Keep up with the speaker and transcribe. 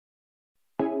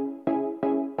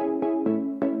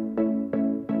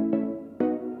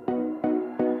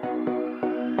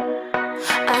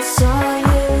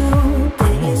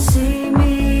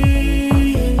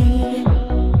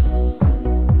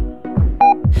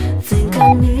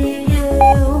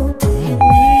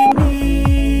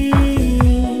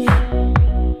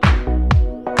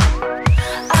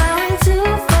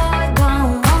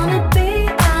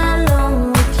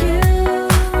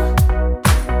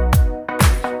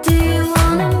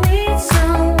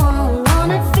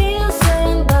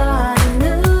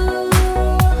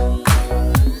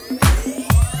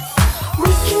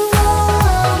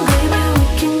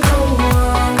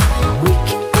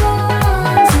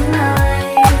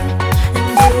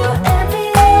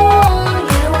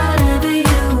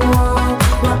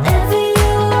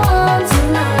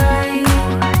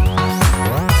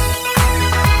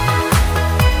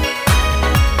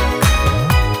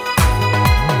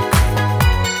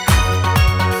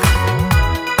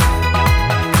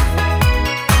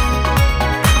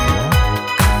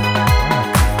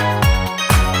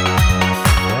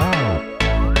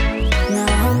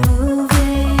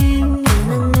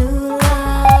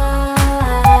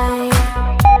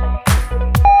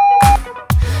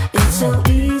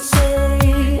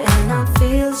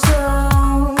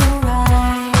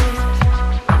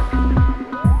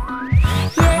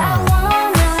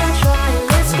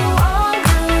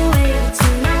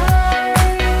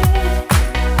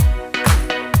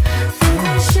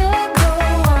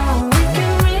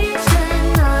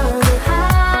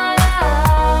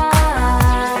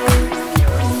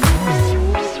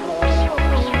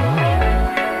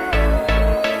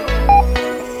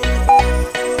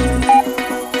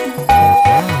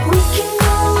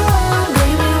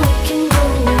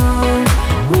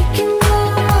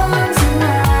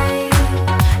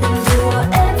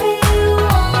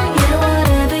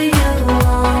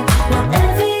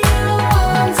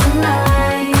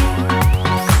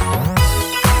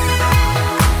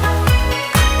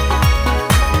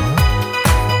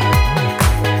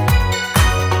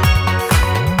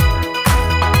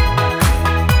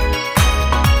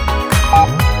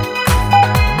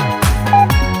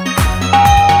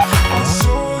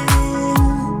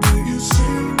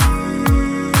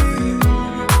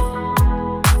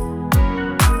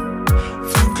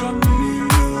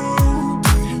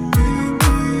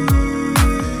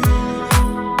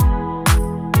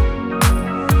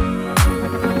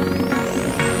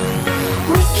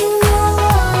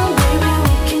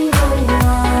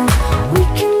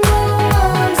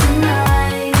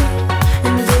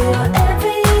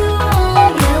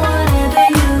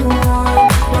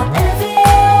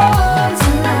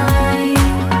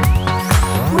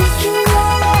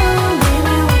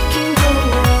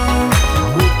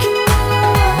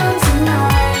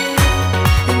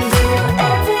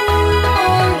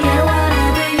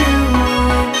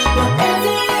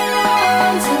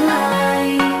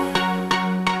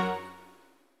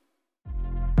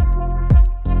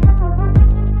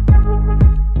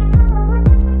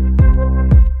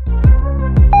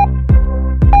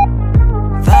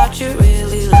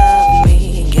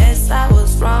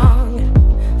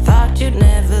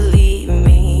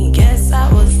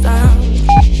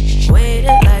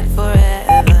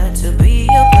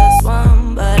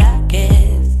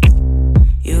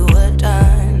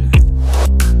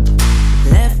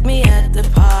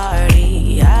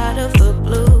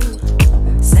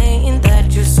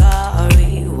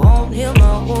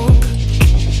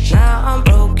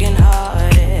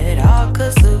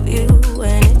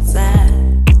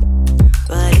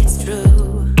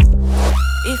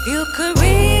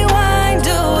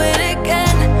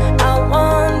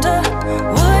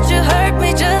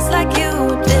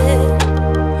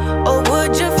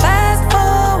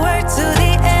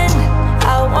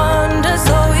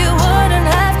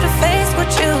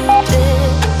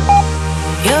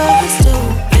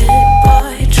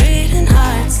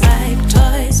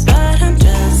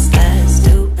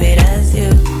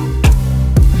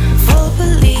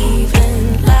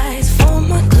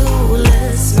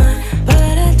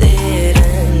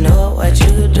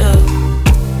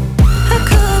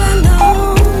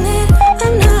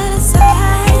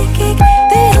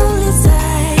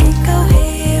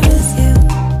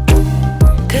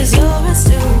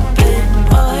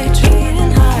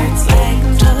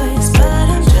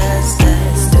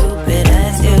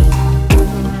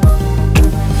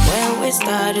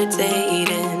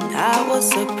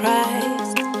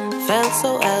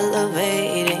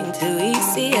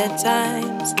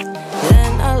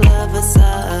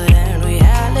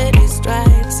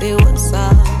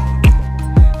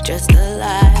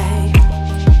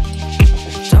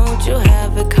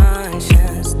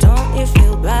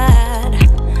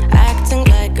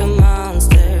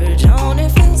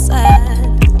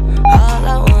All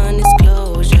I want is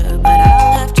closure.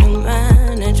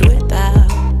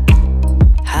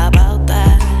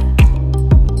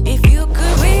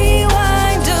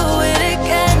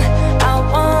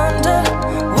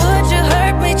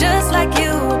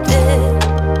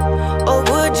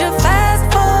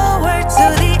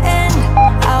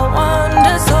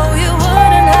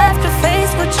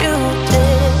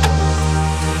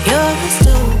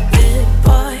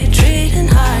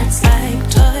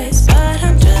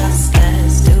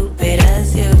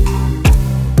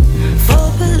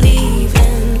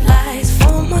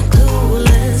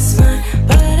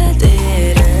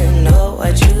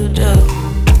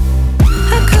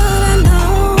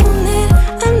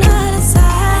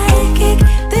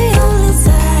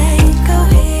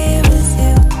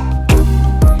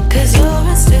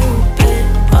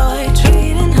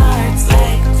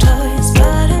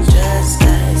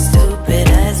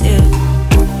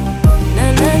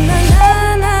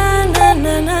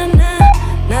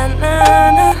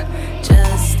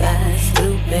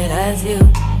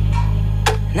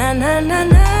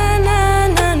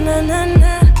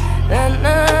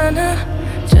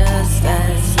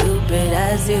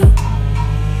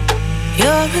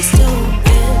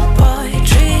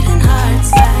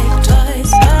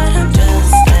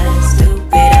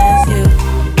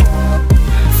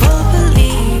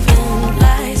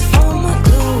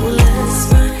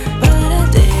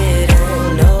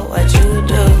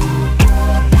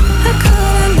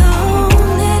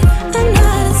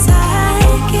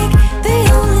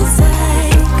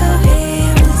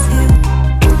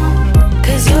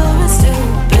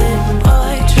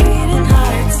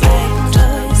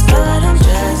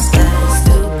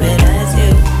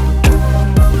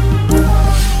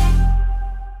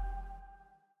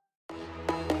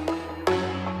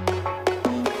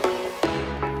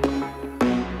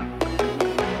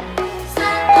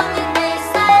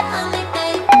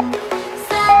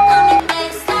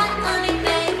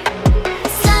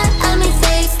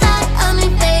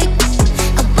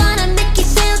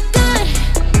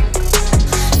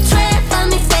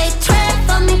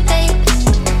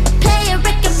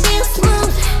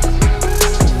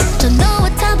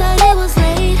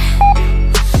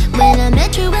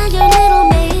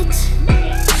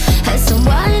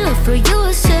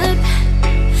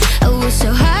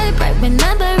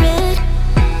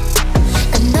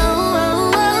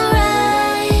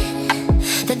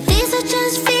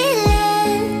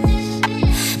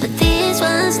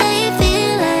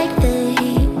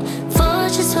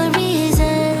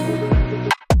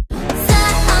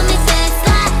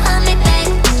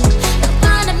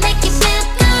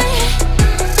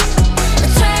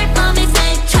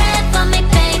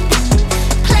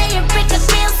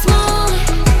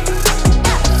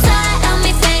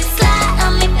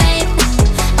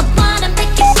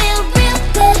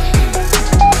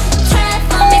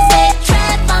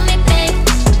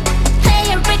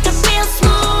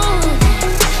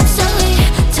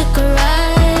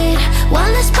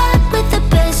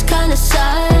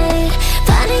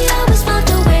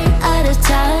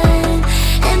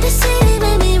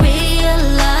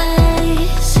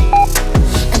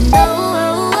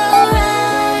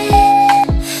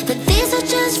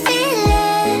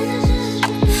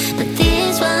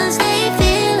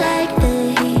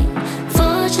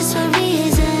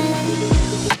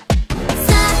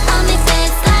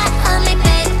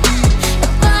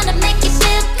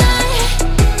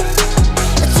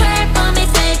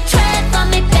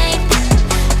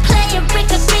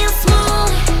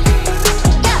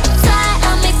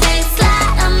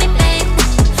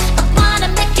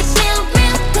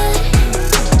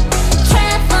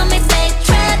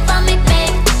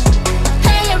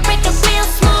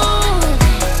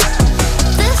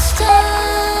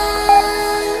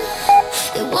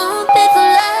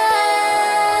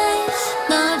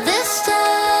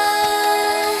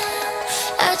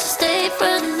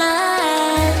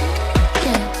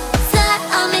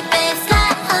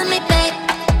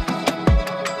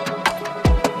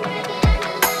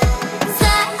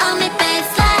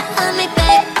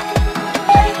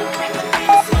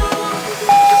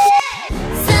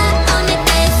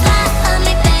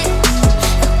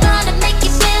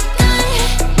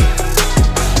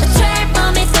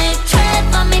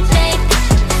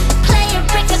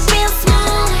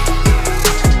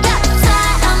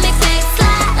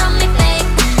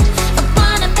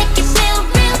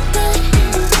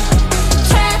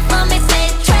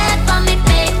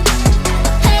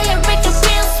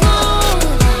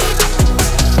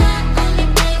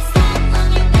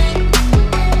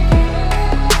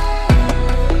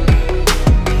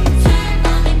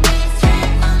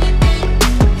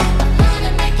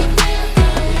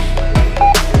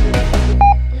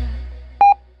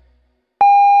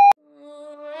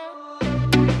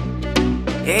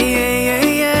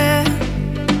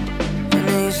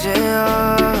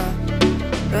 deseo.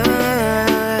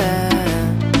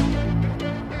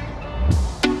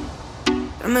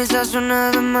 Promesas son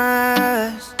nada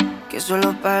más que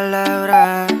solo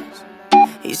palabras,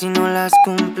 y si no las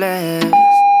cumples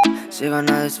se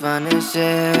van a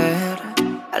desvanecer.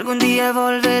 Algún día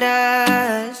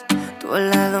volverás tú al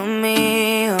lado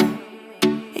mío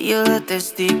y yo de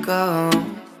testigo.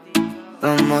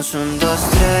 Vamos 1, 2,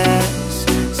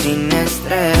 3, sin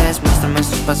estrés. Muéstrame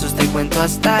esos pasos, te cuento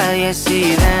hasta 10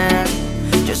 y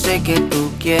ven. Yo sé que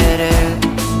tú quieres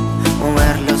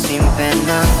moverlo sin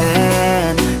pena,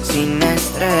 ven, sin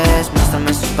estrés. Muéstrame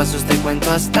esos pasos, te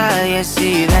cuento hasta 10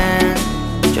 y ven.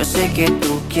 Yo sé que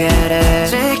tú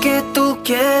quieres. Sé que tú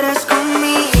quieres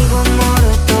conmigo, amor,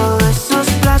 todos esos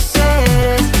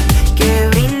placeres que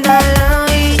brinda la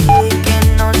vida y que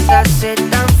nos hace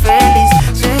tan feliz.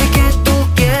 Sé que tú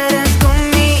quieres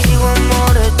conmigo,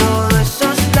 amor, todos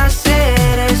esos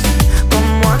placeres,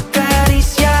 como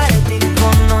acariciarte y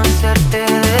conocerte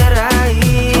de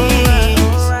raíz.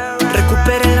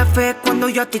 Recuperé la fe cuando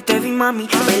yo a ti te vi, mami.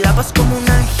 Bailabas como un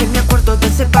ángel, me acuerdo de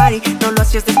ese party. No lo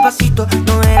hacías despacito,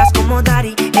 no eras como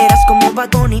Daddy, eras como Bad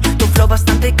Bunny, tu flow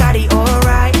bastante cari,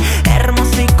 alright.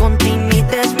 Hermoso y con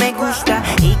timidez me gusta,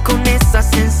 y con esa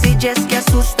sencillez que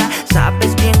asusta.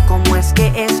 Sabes bien cómo es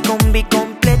que es combi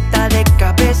completa de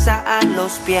cabeza a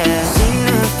los pies. Sin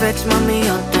effects, mami,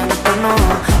 yo te entono,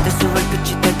 te subo el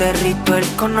pitch y te derrito el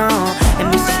cono. En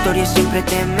mis historias siempre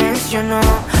te menciono,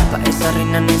 para esa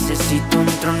reina necesito un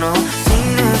trono.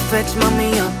 Sin effects,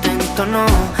 mami, yo te entono,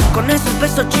 con esos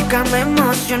besos, chica, me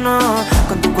emocionó.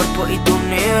 Con tu cuerpo y tu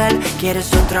nivel,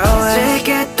 quieres otra vez. Sé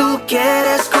que tú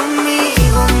quieres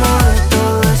conmigo, amor,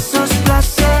 todos esos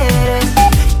placeres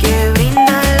que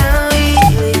brinda la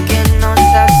vida y que nos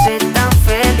hace tan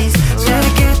feliz. Sé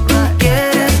que tú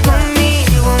quieres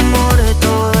conmigo, amor,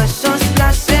 todos esos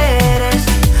placeres,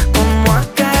 como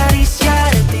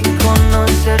acariciarte y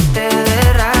conocerte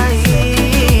de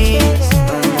raíz.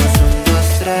 Vamos 1, 2,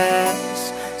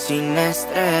 3, sin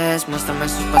estrés. Muéstrame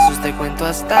esos pasos, te cuento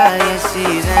hasta 10 y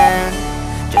ven.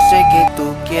 Yo sé que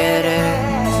tú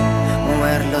quieres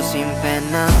moverlo sin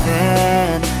pena,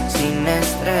 ven, sin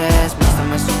estrés.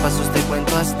 Muéstrame esos pasos, te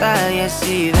cuento hasta 10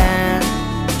 y ven.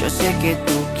 Yo sé que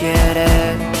tú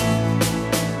quieres.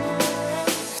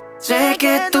 Sé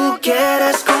que tú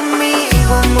quieres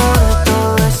conmigo, amor,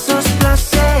 todos esos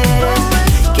placeres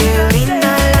que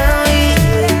brinda la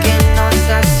vida y que nos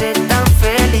hace tan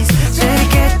feliz. Sé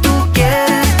que tú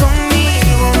quieres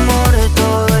conmigo, amor,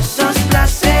 todos esos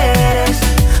placeres,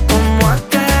 como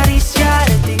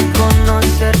acariciarte y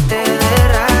conocerte de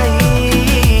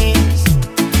raíz.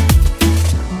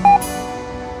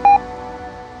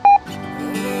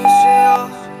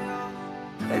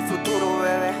 El futuro,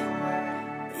 bebé,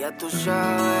 ya tú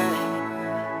sabes.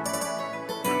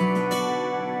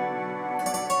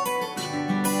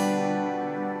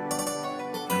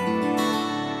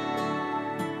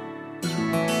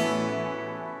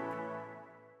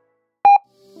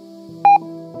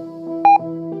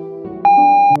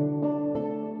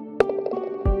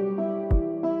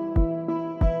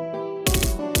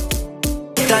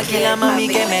 Tranquila, mami,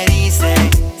 ¿qué me dice?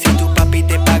 Si tu papi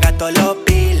te paga todos los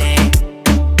piles,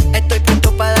 estoy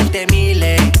puesto pa' darte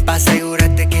miles, pa'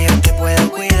 asegurarte que yo te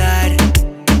puedo cuidar.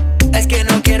 Es que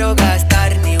no quiero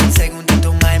gastar ni un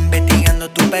segundito más investigando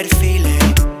tus perfiles.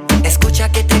 Escucha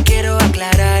que te quiero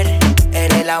aclarar,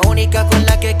 eres la única con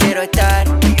la que quiero estar.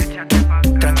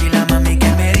 Tranquila, mami, ¿qué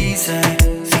me dice?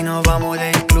 Si nos vamos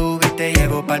del club y te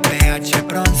llevo pa'l PH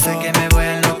pronto, sé que me voy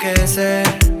a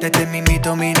enloquecer. Desde mi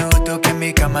minuto que en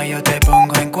mi cama yo te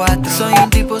pongo en 4. Soy un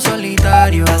tipo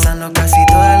solitario, pasando casi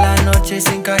toda la noche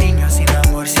sin cariño, sin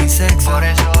amor, sin sexo. Por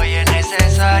eso hoy es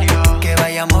necesario que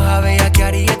vayamos a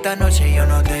bellaquear y esta noche yo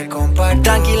no te comparto.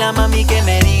 Tranquila, mami, ¿qué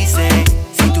me dice?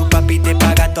 Si tu papi te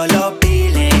paga todos los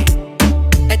piles,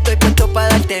 estoy puesto pa'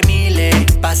 darte miles,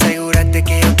 pa' asegurarte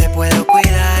que yo te puedo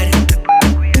cuidar.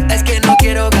 Es que no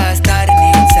quiero gastar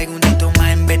ni un segundito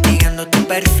más investigando tus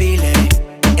perfiles.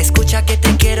 Escucha que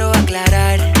te quiero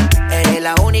aclarar, eres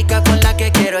la única con la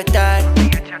que quiero estar.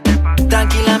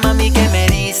 Tranquila, mami, ¿qué me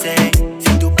dice?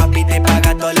 Si tu papi te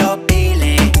paga todos los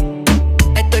piles,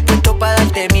 estoy puesto pa'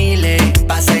 darte miles,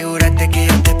 pa' asegurarte que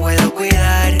yo te puedo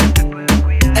cuidar.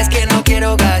 Es que no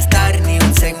quiero gastar ni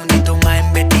un segundito más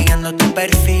investigando tus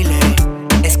perfiles.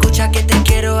 Escucha que te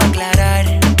quiero aclarar,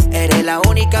 eres la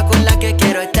única con la que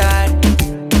quiero estar.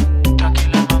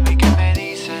 Tranquila, mami, ¿qué me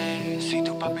dice? Si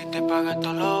tu papi te paga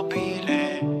todos los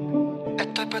biles,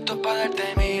 estoy puesto pa' darte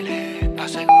miles, pa'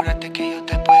 asegurarte que yo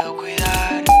te puedo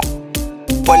cuidar.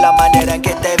 Por la manera en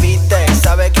que te viste,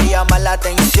 sabes que llama la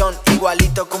atención y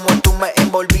igualito como tú me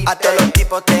envolviste. A todos los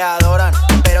tipos te adoran,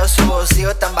 pero su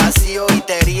bolsillo tan vacío y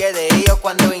te ríe de ellos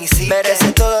cuando insistes.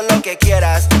 Merece todo lo que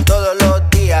quieras, todos los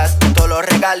días, todos los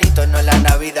regalitos, no en la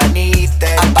Navidad ni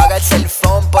te. Apaga el cell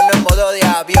phone, ponlo en modo de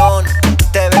avión.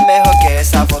 Te ves mejor que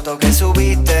esa foto que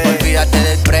subiste. Olvídate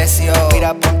del precio,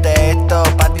 mira ponte esto,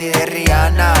 panty de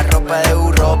Rihanna, ropa de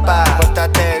Europa.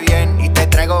 Pórtate bien y te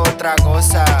traigo otra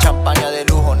cosa. Champaña de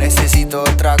lujo, necesito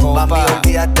otra copa. Mami,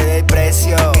 olvídate del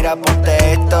precio, mira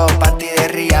ponte esto, panty de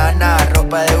Rihanna,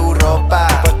 ropa de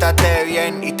Europa. Pórtate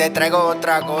bien y te traigo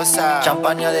otra cosa.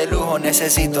 Champaña de lujo,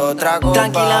 necesito otra copa.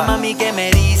 Tranquila mami, ¿qué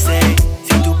me dices?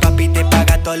 Si tu papi te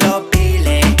paga todos los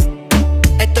biles,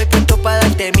 estoy pronto para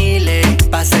darte miles,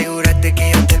 pa' asegurarte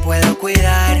que yo te puedo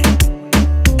cuidar.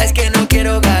 Es que no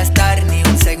quiero gastar ni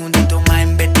un segundito más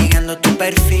investigando tu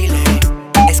perfil.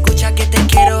 Escucha que te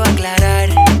quiero aclarar,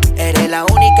 eres la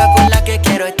única con la que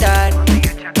quiero estar.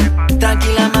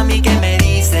 Tranquila mami, ¿qué me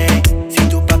dices? Si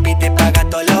tu papi te paga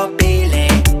todos los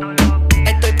biles,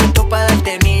 estoy pronto para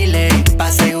darte miles, pa'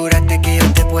 asegurarte que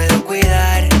yo te puedo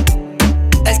cuidar.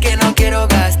 Es que no quiero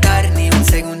gastar ni un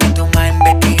segundito más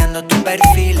investigando tu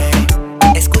perfil.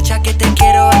 Escucha que te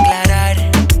quiero aclarar,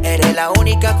 eres la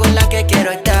única con la que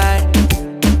quiero estar.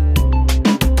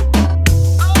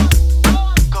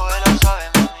 Cógelo suave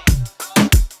mami,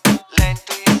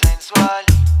 lento y sensual,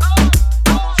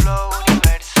 con un flow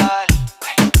universal.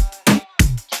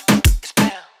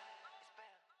 Espera.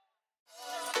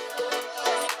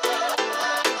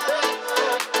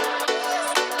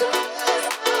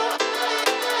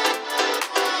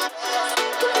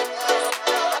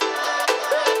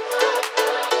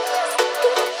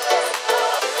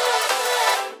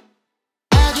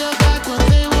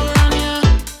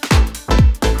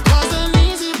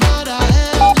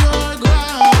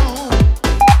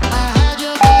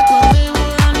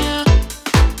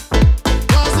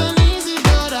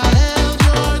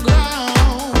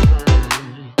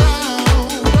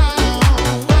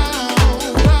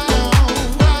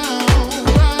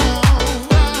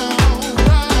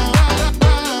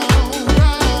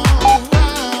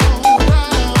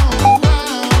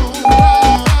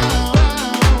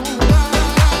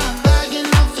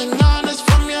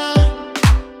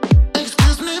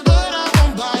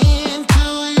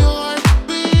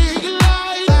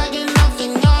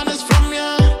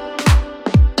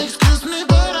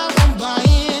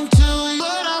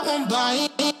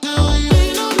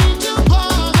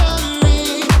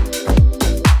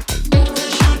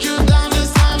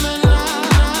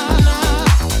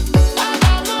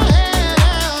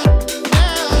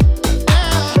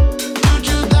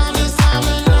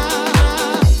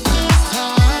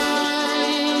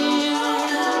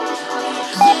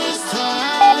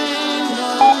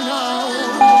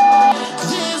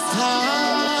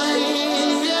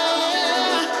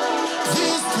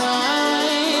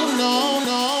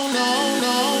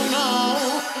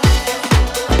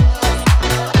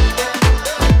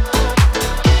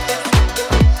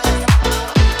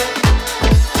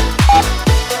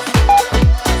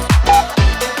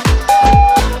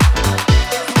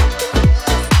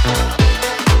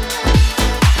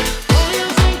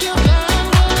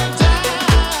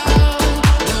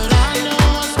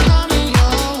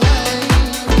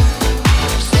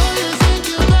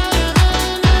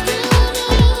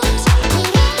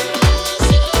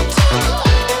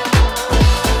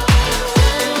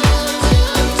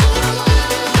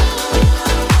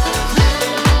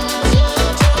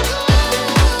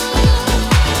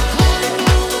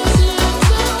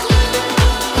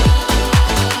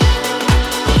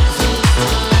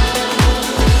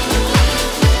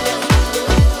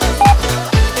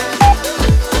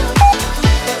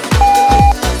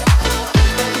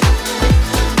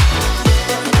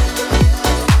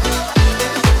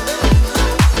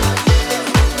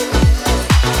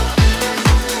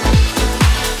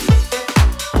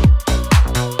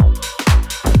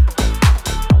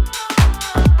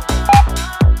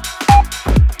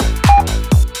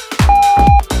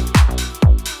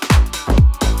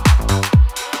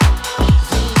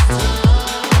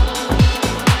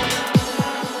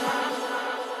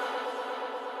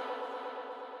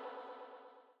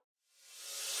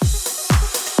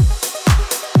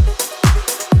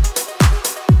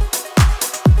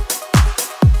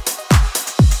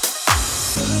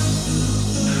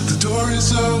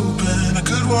 is open, I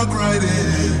could walk right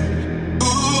in.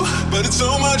 Ooh, but it's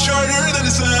so much harder than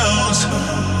it sounds.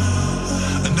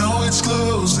 I know it's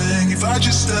closing if I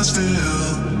just stand still.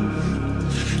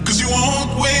 Cause you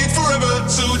won't wait forever,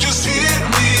 so just hear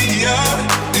me out.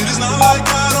 It is not like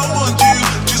I don't want you,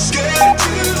 just scared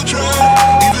to try.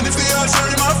 Even if the odds are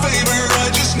in my favor,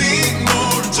 I just need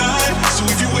more time. So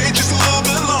if you wait just a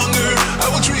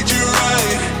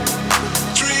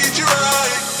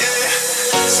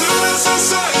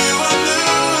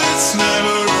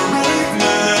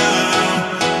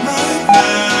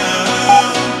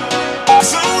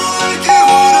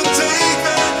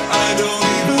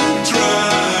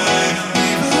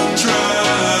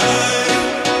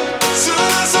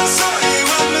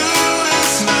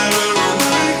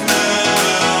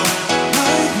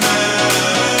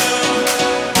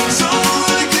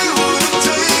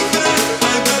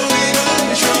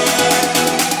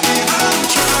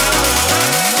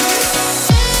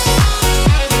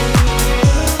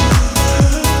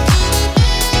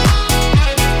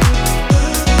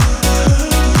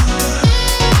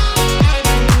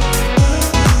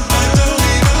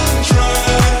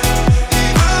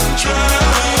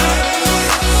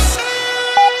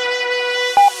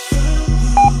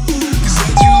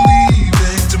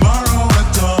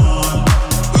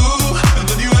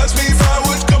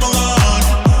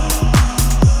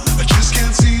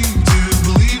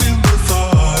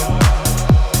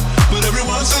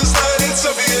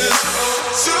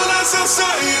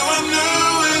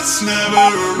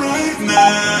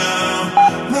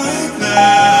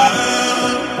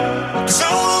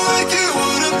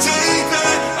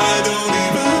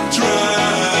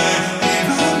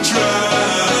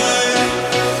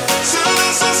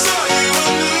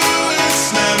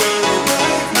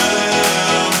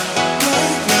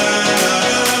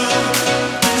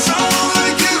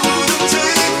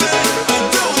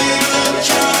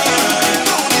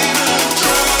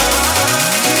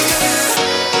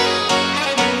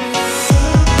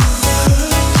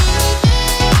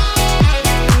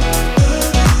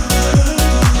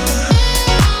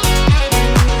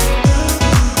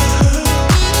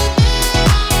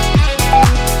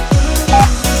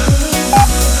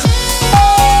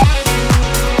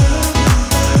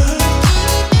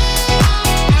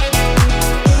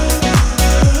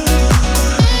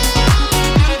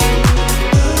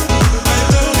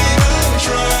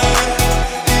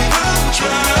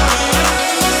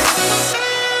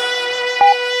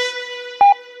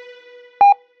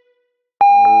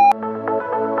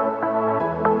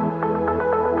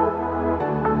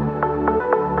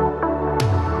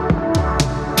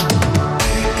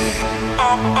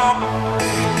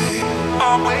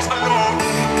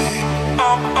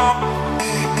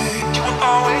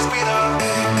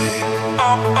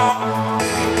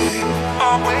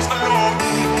always alone.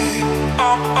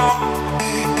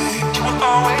 You will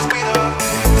always be there.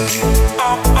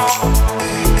 Always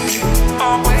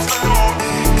alone.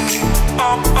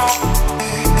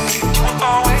 You will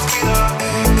always be there.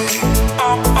 Always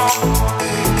alone.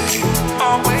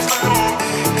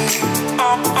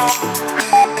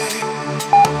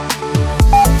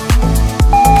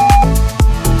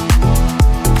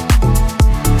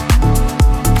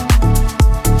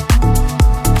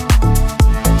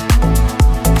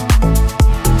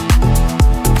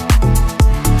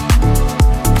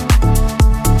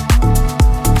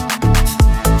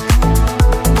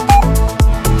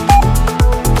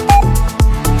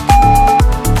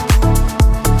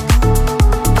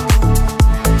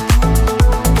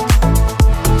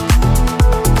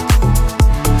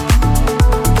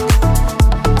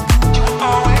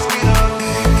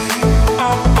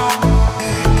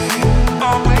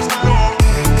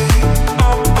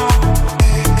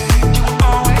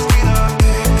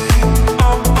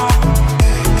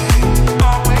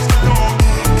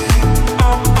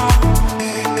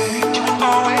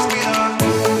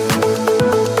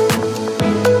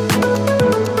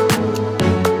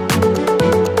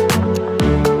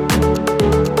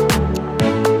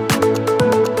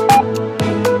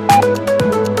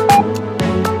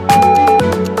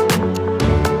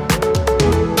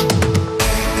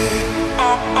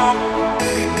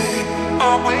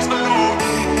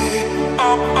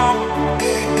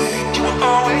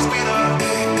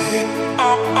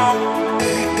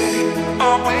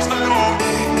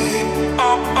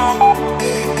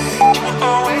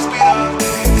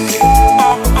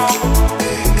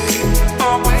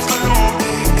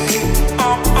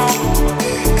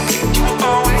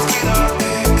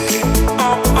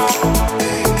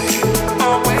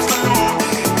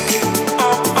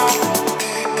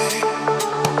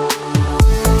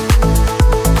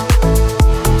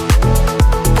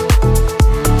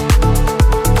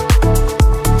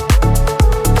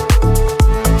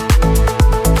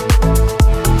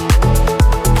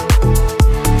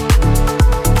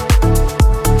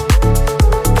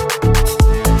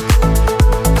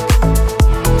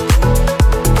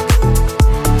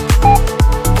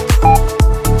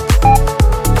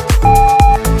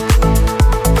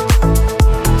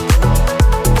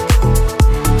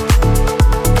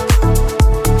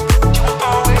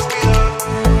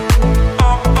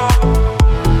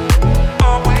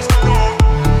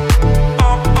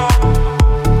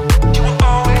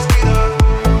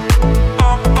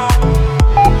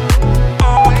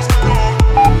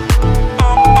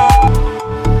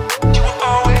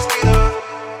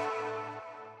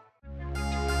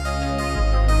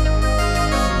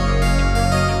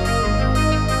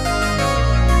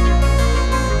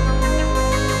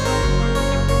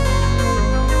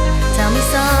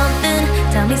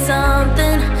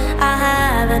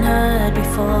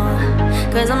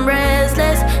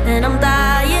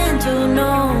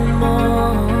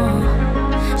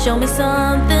 Show me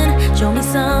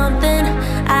something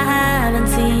I haven't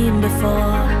seen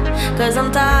before. 'Cause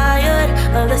I'm tired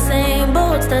of the same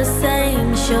boats, the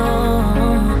same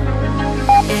shore.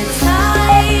 It's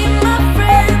time, my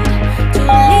friend, to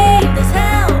leave this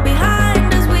hell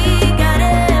behind us. We got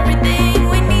everything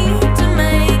we need to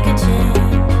make a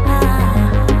change.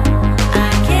 I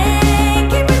can't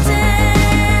keep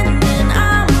pretending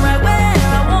I'm right where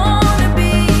I wanna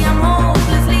be. I'm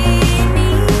hopelessly in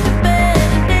need of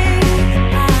better days.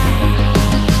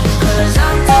 'Cause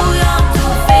I'm too young to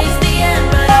face the end,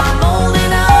 but I'm old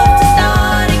enough to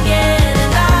start again.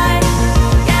 And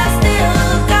I still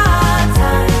got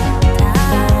time.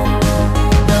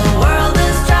 The world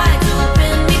has tried to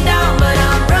pin me down, but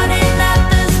I'm running at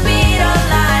the speed of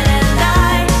light. And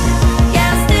I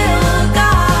still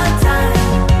got time.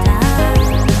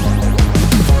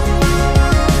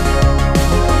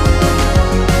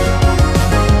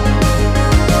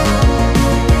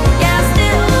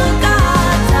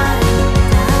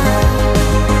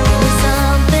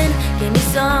 Give me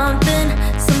something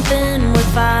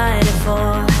worth fighting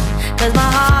for. 'Cause my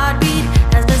heartbeat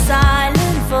has been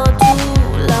silent for too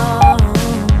long.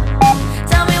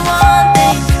 Tell me one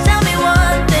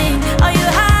thing, are you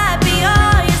happy,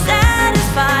 are you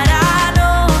satisfied? I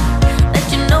know that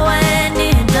you know when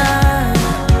you're done.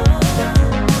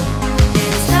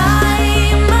 It's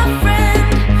time, my friend,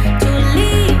 to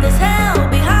leave this hell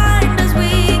behind us. We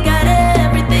got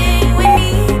everything we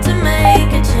need to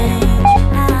make a change.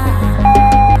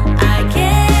 I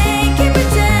can't keep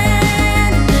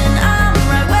pretending I'm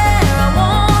right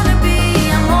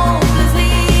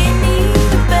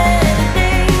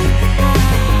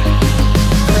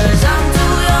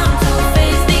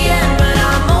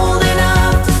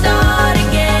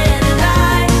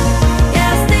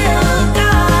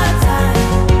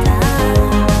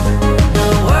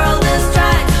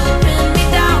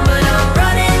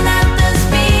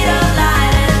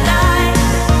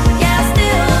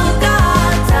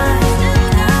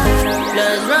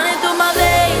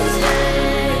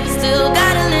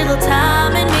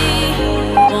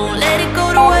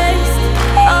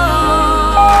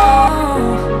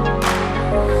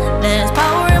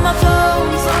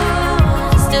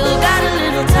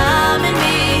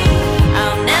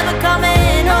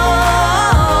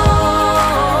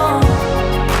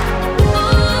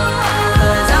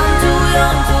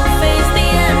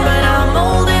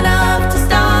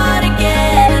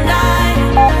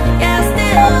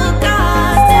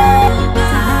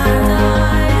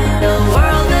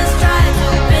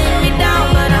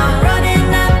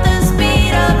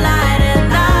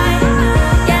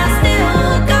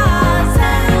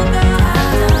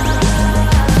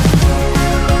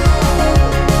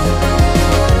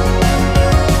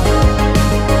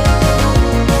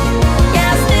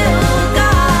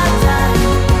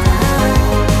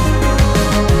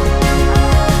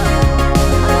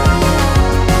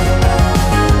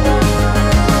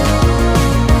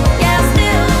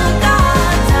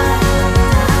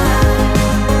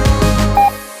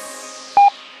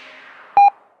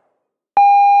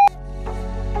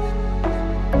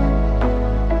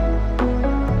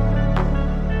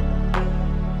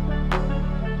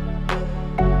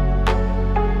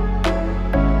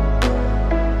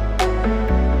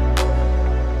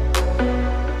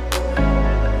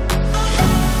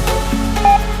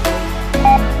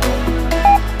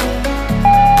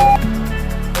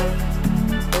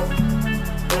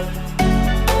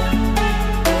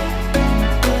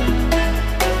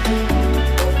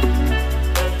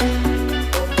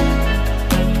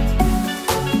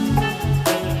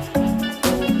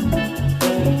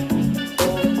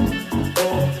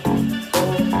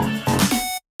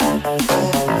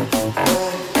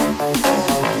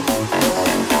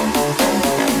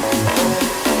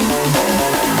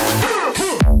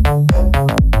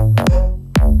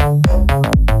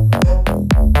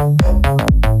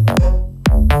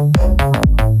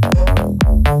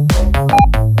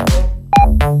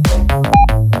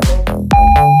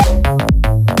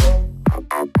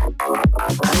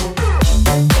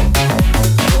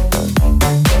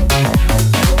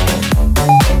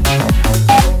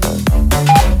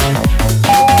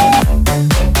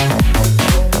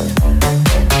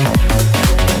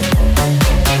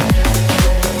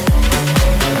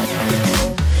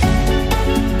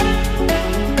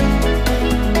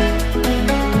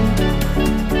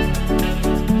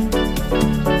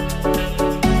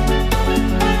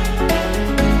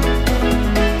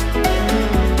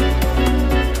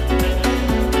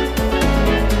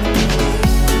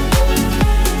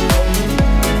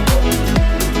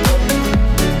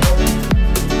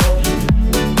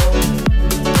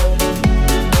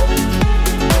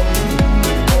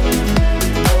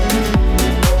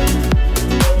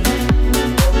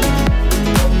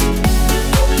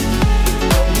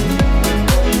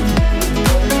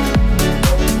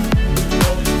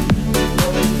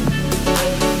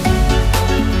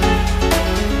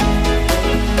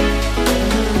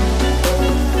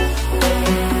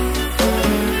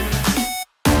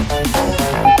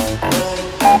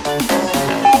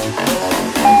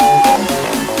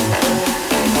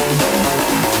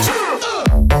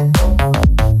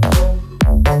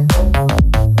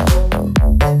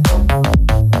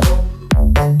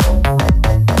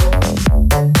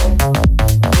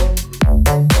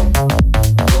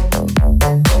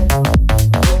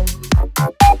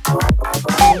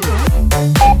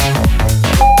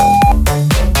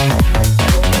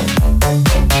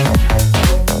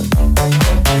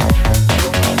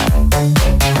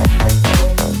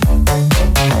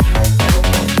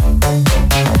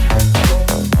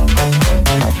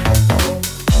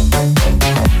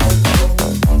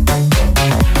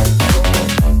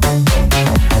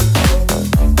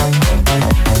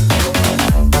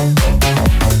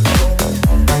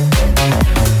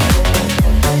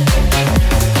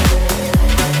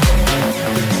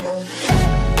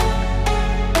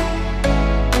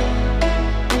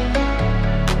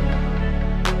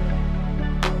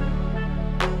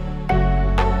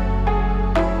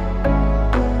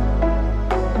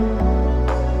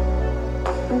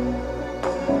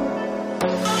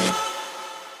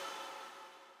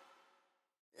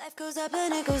goes up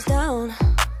and it goes down.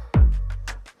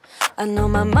 I know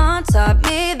my mom taught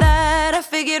me that. I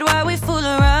figured why we fool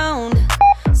around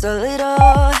so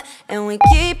little, and we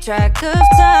keep track of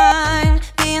time,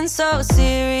 being so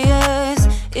serious.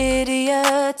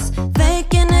 Idiots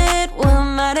thinking it will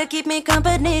matter, keep me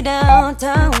company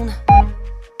downtown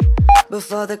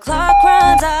before the clock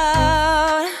runs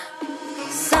out.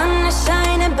 Sun is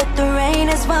shining but the rain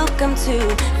is welcome too.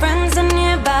 Friends are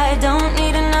nearby, don't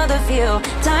need another view.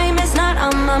 Time is not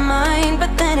on my mind,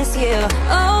 but then it's you.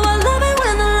 Oh, I love it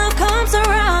when the love comes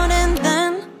around. And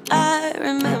then I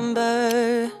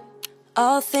remember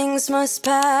all things must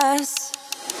pass,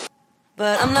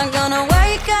 but I'm not gonna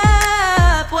wake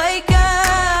up, wake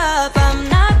up. I'm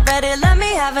not ready, let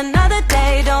me have another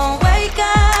day. Don't wake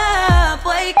up,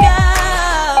 wake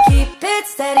up. Keep it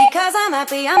steady cause I'm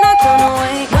happy, I'm not gonna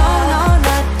wake up. No,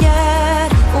 not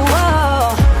yet,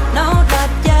 whoa. No,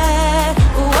 not yet,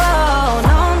 whoa.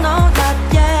 No, not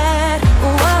yet,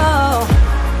 whoa.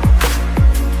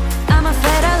 I'm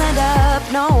afraid I'll end up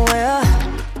nowhere.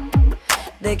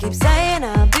 They keep saying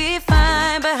I'll be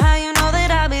fine, but how you know that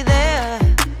I'll be there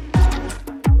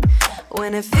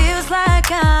when it feels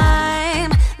like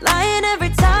I'm lying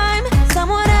every time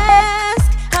someone asks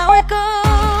how it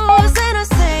goes, and I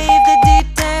save the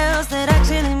details that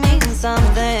actually mean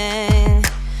something.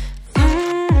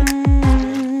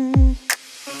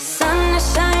 Sun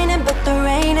is shining but the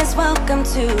rain is welcome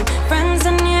too. Friends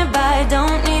are nearby,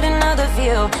 don't need another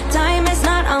view. Time is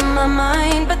not on my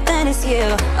mind, but then it's you.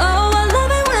 Oh, I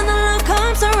love it when the love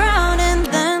comes around. And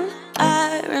then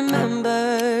I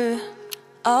remember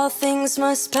all things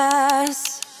must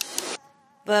pass,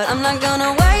 but I'm not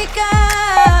gonna wake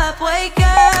up, wake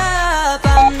up.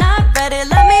 I'm not ready,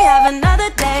 let me have another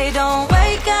day. Don't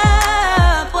wake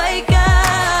up, wake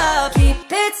up.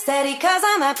 Keep it steady cause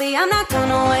I'm happy, I'm not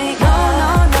gonna wake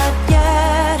up. No,